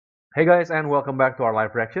Hey guys, and welcome back to our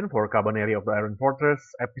live reaction for Kabaneri of the Iron Fortress,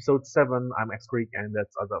 episode 7. I'm X Creek, and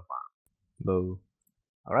that's Azafa. Low.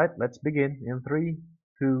 Alright, let's begin in 3,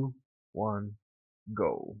 2, 1,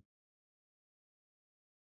 go.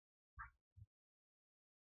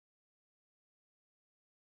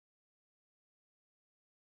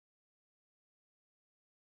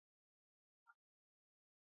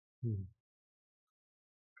 Hmm.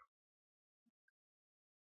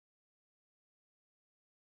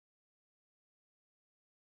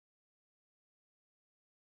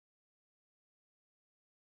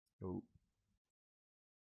 Oh.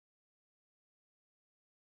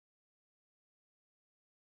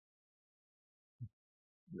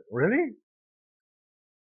 Really?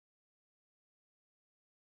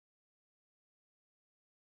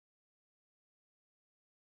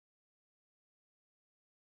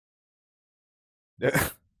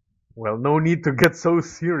 Well, no need to get so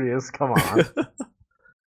serious, come on.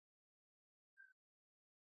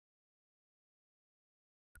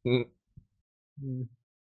 Hmm.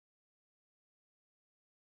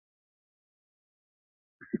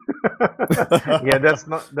 Yeah, that's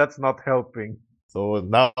not helping. So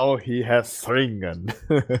now he has Sharingan.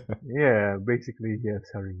 Yeah, basically, yeah,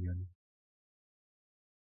 Saringan.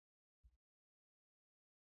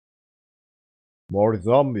 More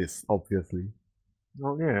zombies, obviously.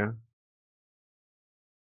 Oh yeah.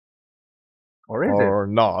 Or is it? Or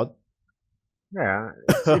not. Yeah,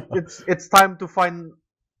 it's time to find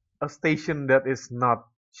a station that is not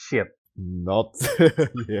shit. Not.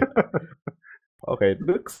 Yeah. Okay, it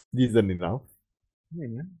looks decent enough.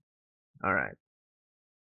 Yeah. Alright.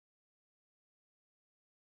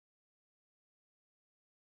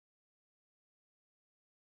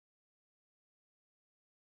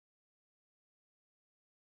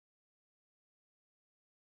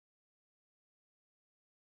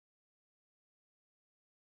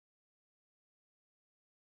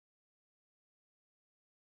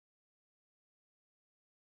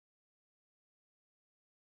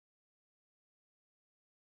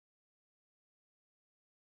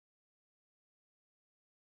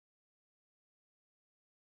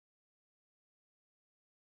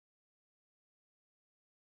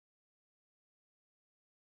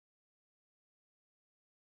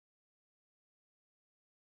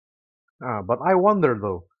 But I wonder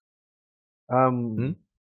though. Hmm? Um,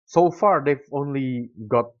 so far they've only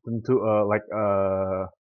gotten to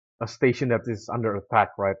a station that is under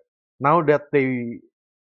attack, right? Now that they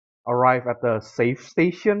arrive at the safe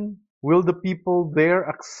station, will the people there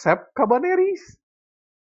accept Cabaneris?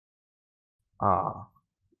 Ah.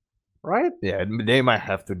 Right? Yeah, they might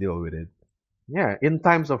have to deal with it. Yeah. In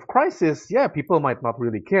times of crisis, yeah, people might not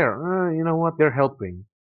really care. You know what? They're helping.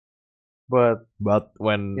 But But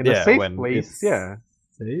when, in a yeah, safe when place, it's yeah.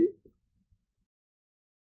 safe?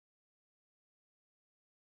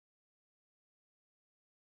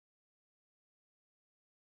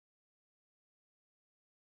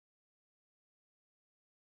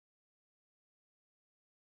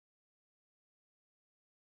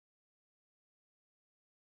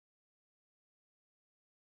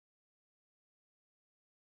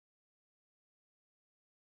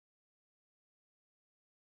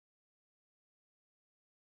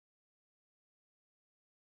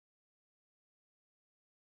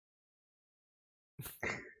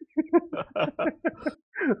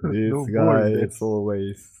 This No guy is bullets.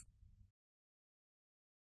 always.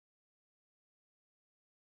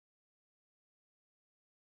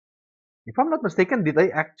 If I'm not mistaken, did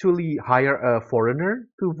they actually hire a foreigner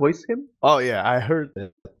to voice him? Oh, yeah, I heard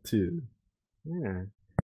that too. Yeah.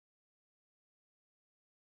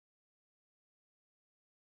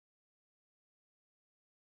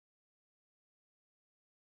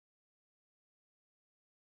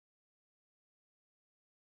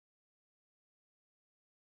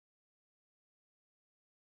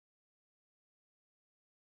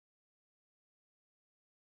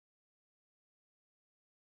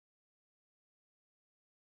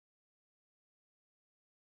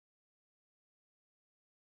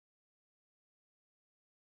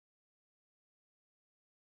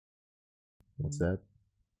 What's that?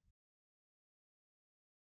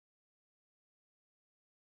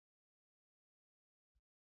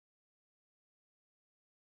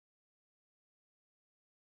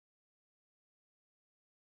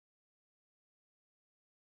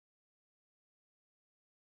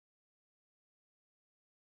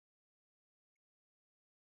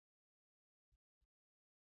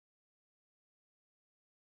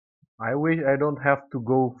 I wish I don't have to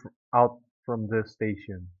go out from the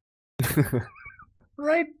station.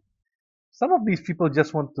 Right? Some of these people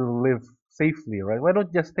just want to live safely, right? Why don't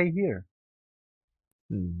you just stay here?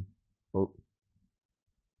 Hmm. Oh,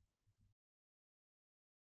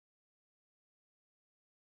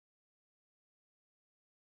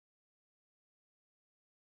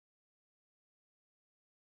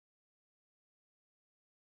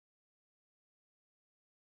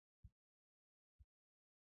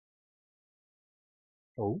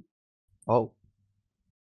 Oh, oh,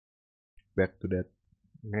 back to that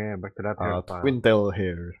yeah, back to that hairstyle. twin tail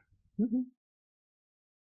hair. Mhm.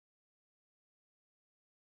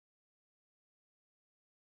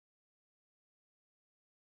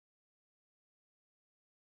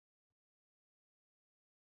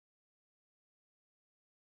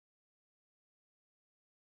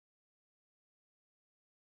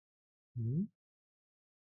 Mhm.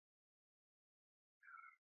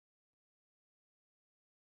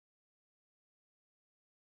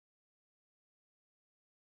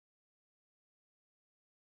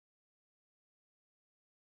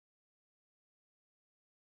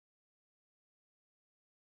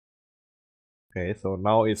 Okay, so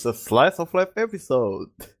now it's a slice of life episode.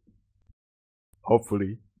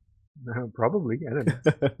 Hopefully. Probably, I don't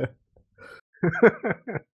know.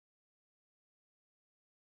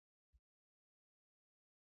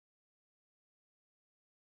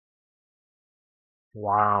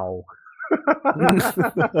 Wow.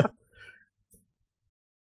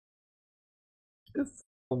 It's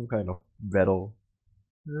some kind of battle.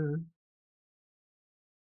 Mm.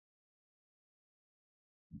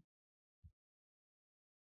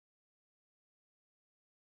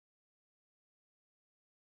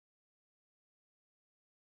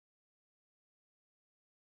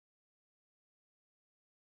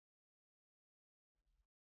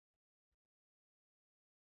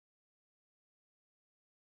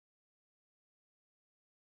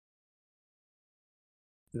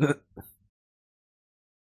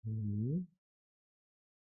 Mhm.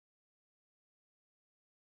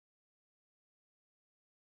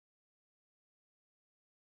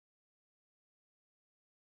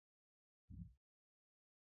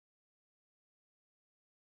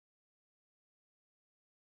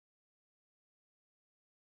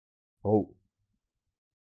 Oh.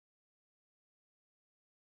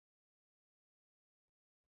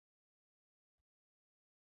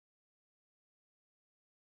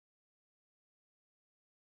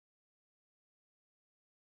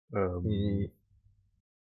 Um, Mm,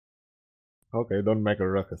 okay, don't make a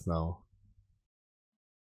ruckus now.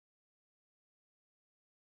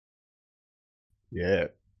 Yeah.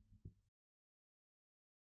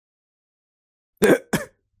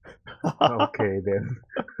 okay then.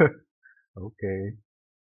 Okay.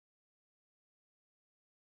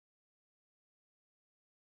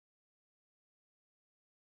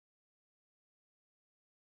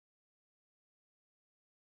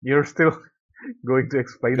 You're still going to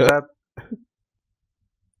explain that?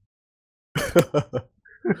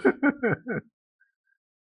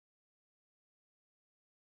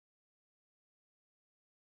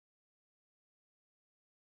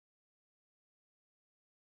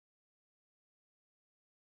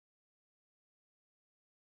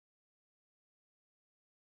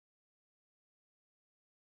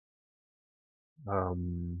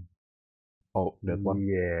 um, Oh, that one.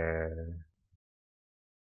 yeah.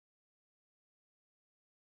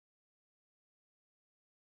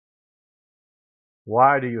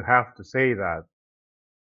 Why do you have to say that?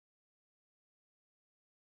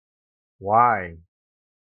 Why?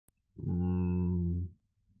 Mm,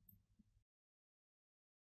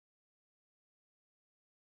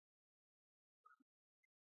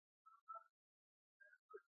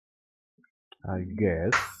 I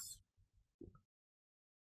guess.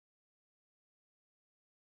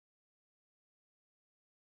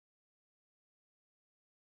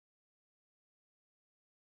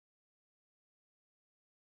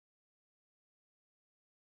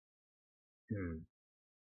 Hmm.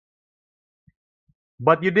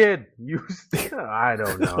 But you did. You. I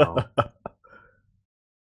don't know.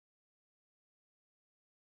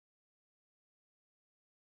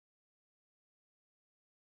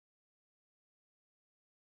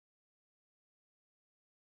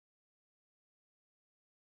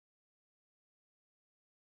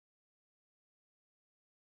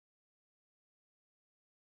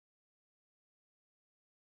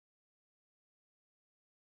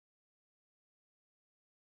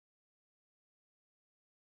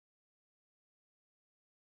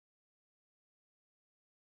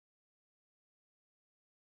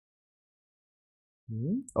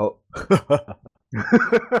 Hmm? Oh.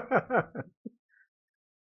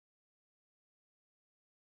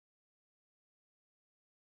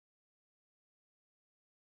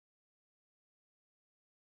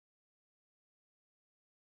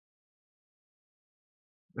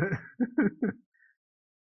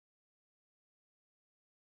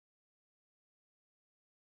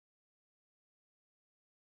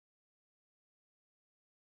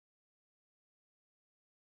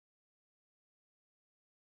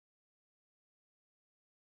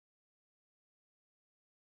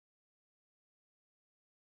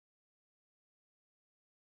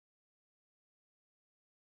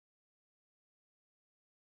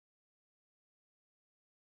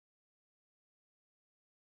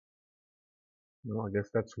 No, I guess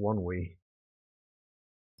that's one way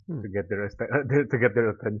Hmm. to get their to get their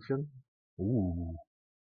attention. Ooh.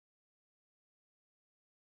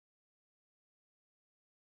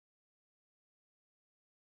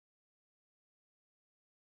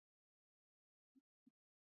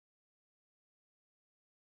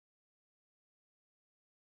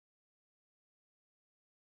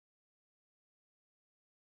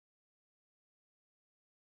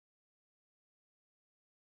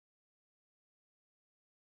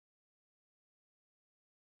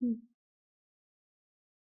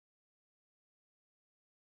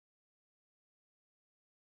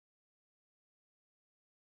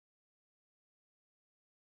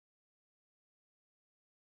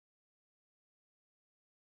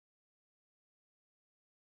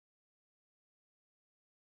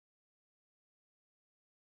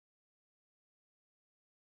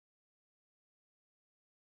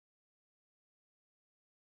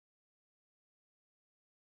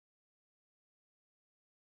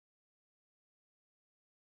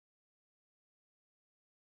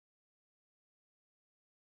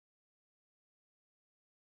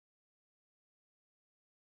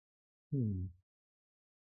 Hmm.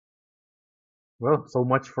 Well, so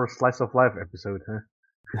much for slice of life episode, huh?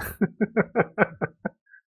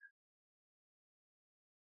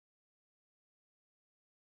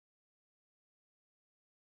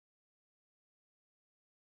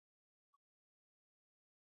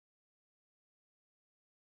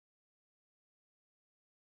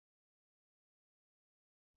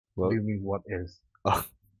 What do Well, you mean? What is? uh,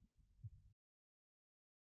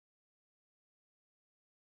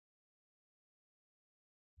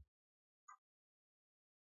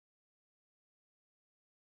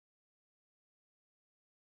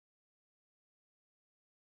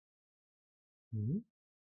 Hmm?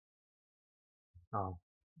 Oh,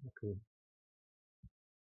 okay.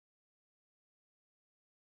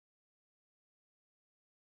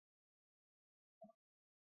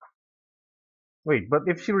 Wait, but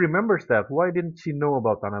if she remembers that, why didn't she know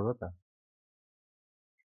about Tanabata?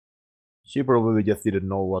 she probably just didn't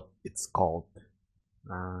know what it's called.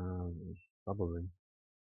 Probably.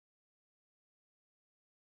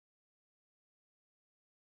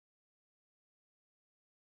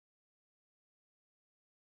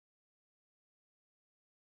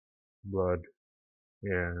 Blood.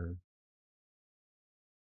 Yeah.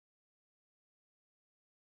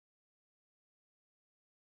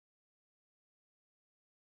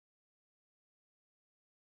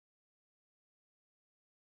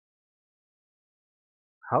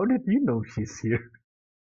 How did you know she's here?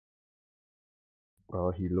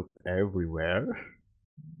 Well, he looked everywhere.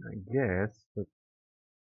 I guess, but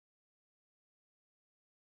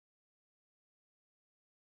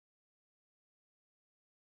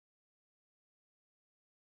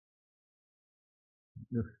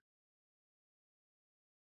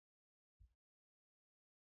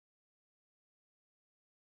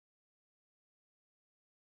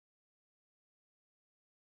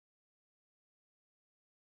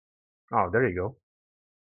oh, there you go.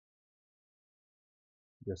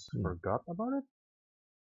 Just Hmm. forgot about it.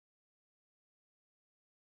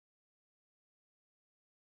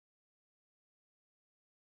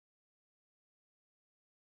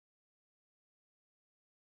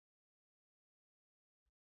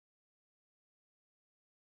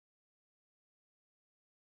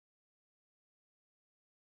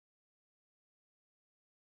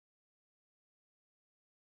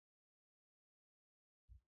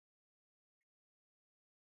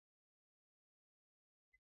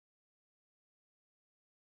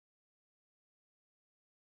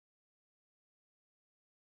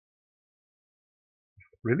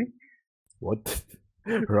 Really? What?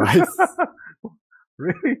 Rice?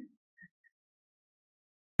 Really?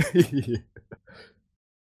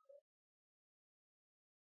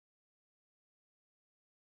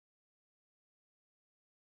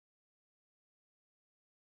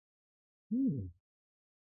 Hmm.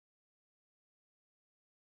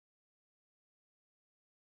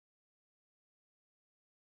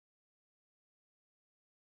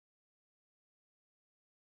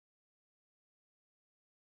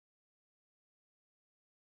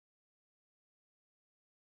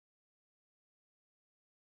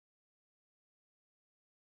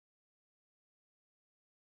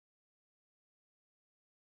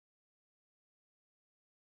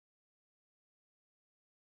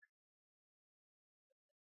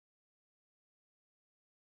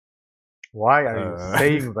 Why are you Uh,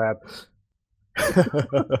 saying that?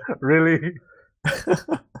 Really?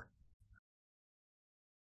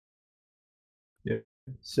 yeah,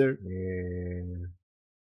 sure. Yeah.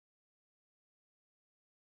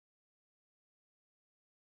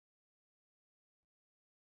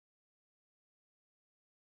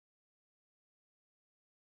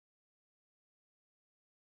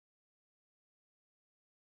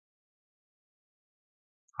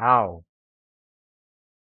 How?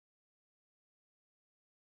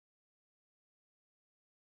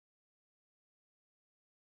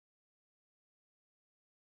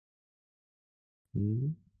 Hmm.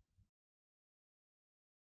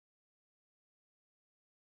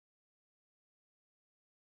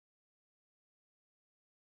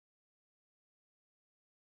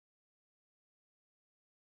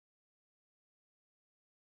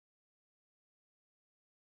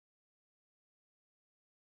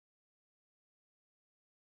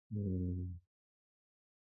 Hmm.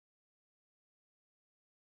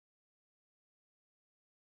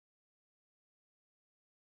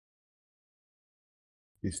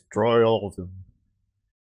 Destroy all of them.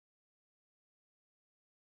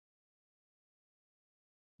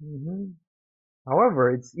 Mhm.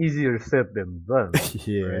 However, it's easier said than done,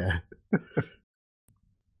 right? Yeah.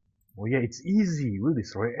 Oh yeah, it's easy. We'll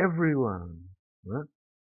destroy everyone. What?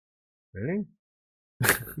 Really?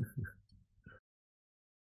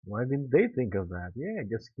 Why didn't they think of that? Yeah,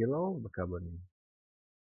 just kill all the Kabaneri.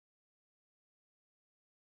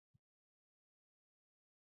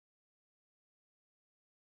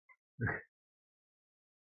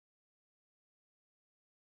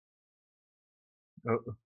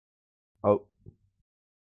 Oh, Oh,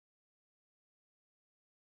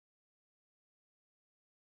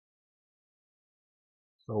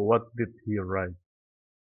 so what did he write?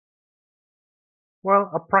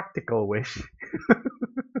 Well, a practical wish,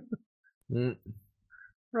 mm,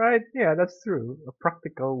 right? Yeah, that's true. A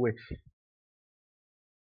practical wish.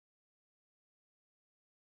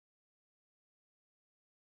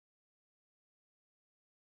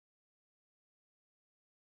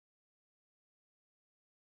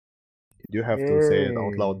 you have to say it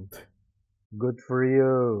out loud. Yay! Good for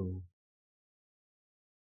you.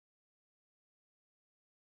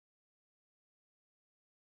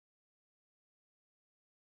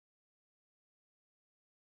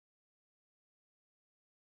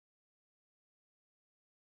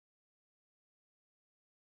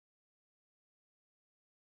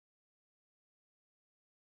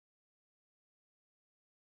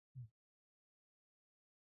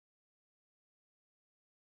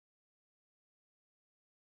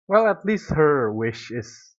 Well, at least her wish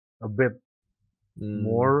is a bit Mm,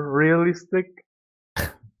 more realistic,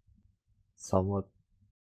 somewhat.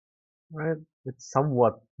 right? It's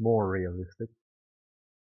somewhat more realistic.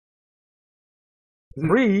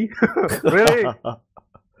 Three? Really?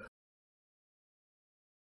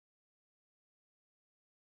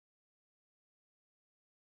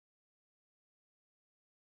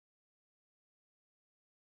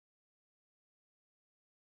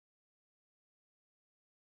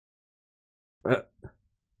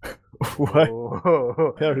 Why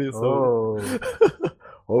Oh, are you so? oh,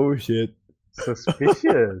 Oh shit.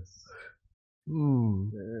 suspicious. Hmm.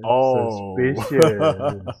 Oh.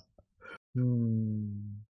 Suspicious. Hmm.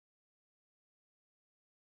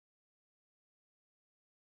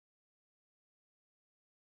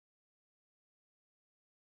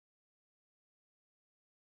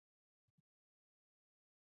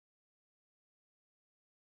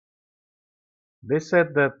 They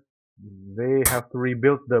said that they have to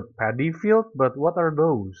rebuild the paddy field, but what are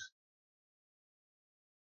those?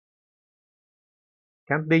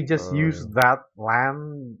 Can't they just use uh, that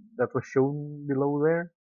land that was shown below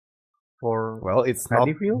there for well, it's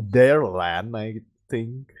paddy not fields? their land, I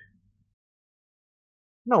think.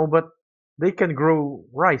 No, but they can grow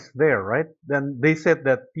rice there, right? Then they said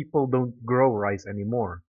that people don't grow rice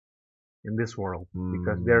anymore in this world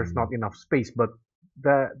because there's Hmm. not enough space. But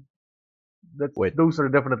that Wait. those are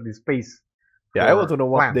definitely space Yeah, I want to for know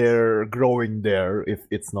what plants. they're growing there if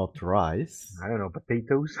it's not rice. I don't know,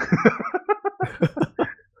 potatoes.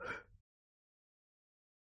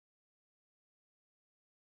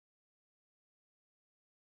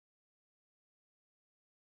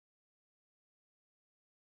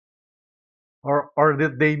 Or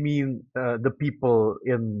did they mean the people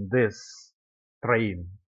in this train?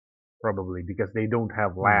 Probably because they don't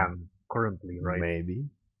have Hmm. land currently, right? Maybe.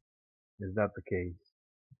 Is that the case?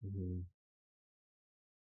 Mhm.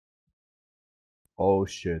 Oh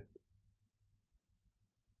shit.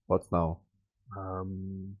 What's now?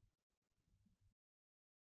 Um,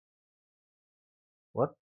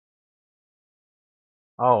 what?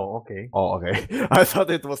 Oh, okay. Oh, okay. I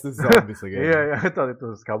thought it was the zombies again. Yeah, I thought it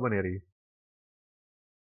was Kabaneri.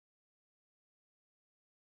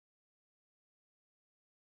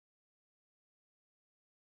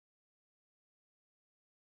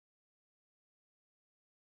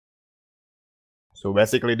 So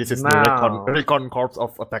basically, this is the Now, recon corps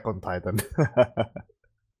of Attack on Titan.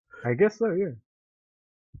 I guess so, yeah.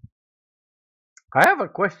 I have a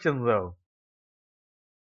question though.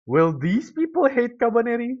 Will these people hate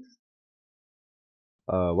Kabaneris?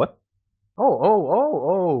 What?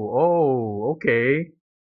 Okay.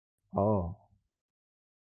 Oh,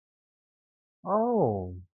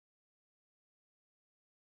 Oh,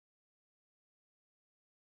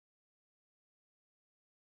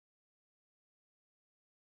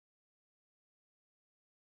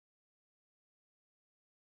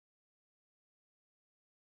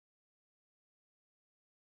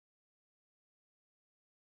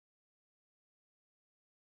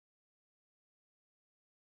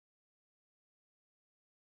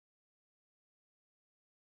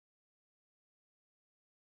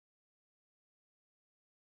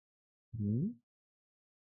 hmm?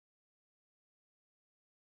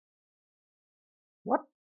 What?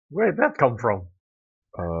 Where did that come from?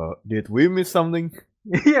 did we miss something?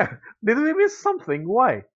 Yeah, did we miss something?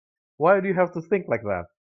 Why? Why do you have to think like that?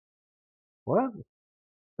 What?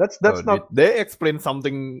 That's Did not. they explain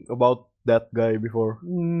something about that guy before?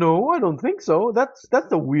 No, I don't think so. That's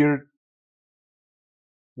a weird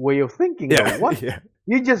way of thinking, though. Yeah, What? yeah.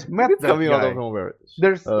 You just met It's that coming out of guy. nowhere.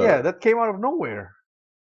 There's Uh, yeah, that came out of nowhere.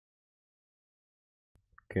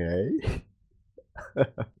 okay.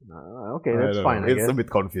 Okay, I that's don't know. fine, I It's a guess. bit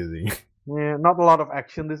confusing. Yeah, not a lot of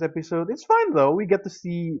action this episode. It's fine though. We get to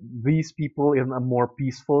see these people in a more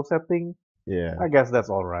peaceful setting. Yeah. I guess that's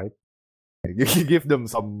all right. Give them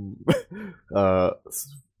some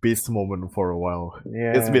peace moment for a while.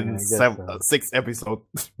 It's Yeah, been I guess so. 6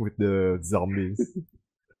 episodes with the zombies.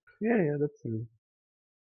 Yeah, that's true.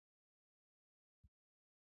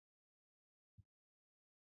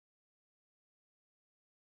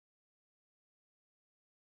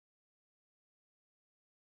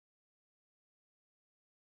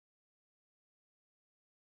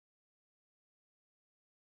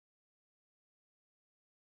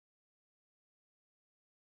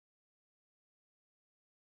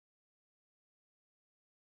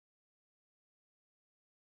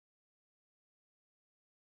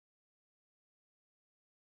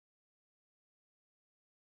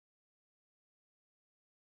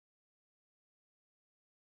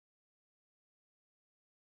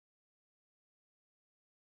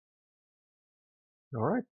 All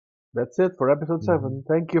right. That's it for episode Mhm. 7.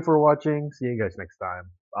 Thank you for watching. See you guys next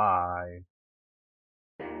time. Bye.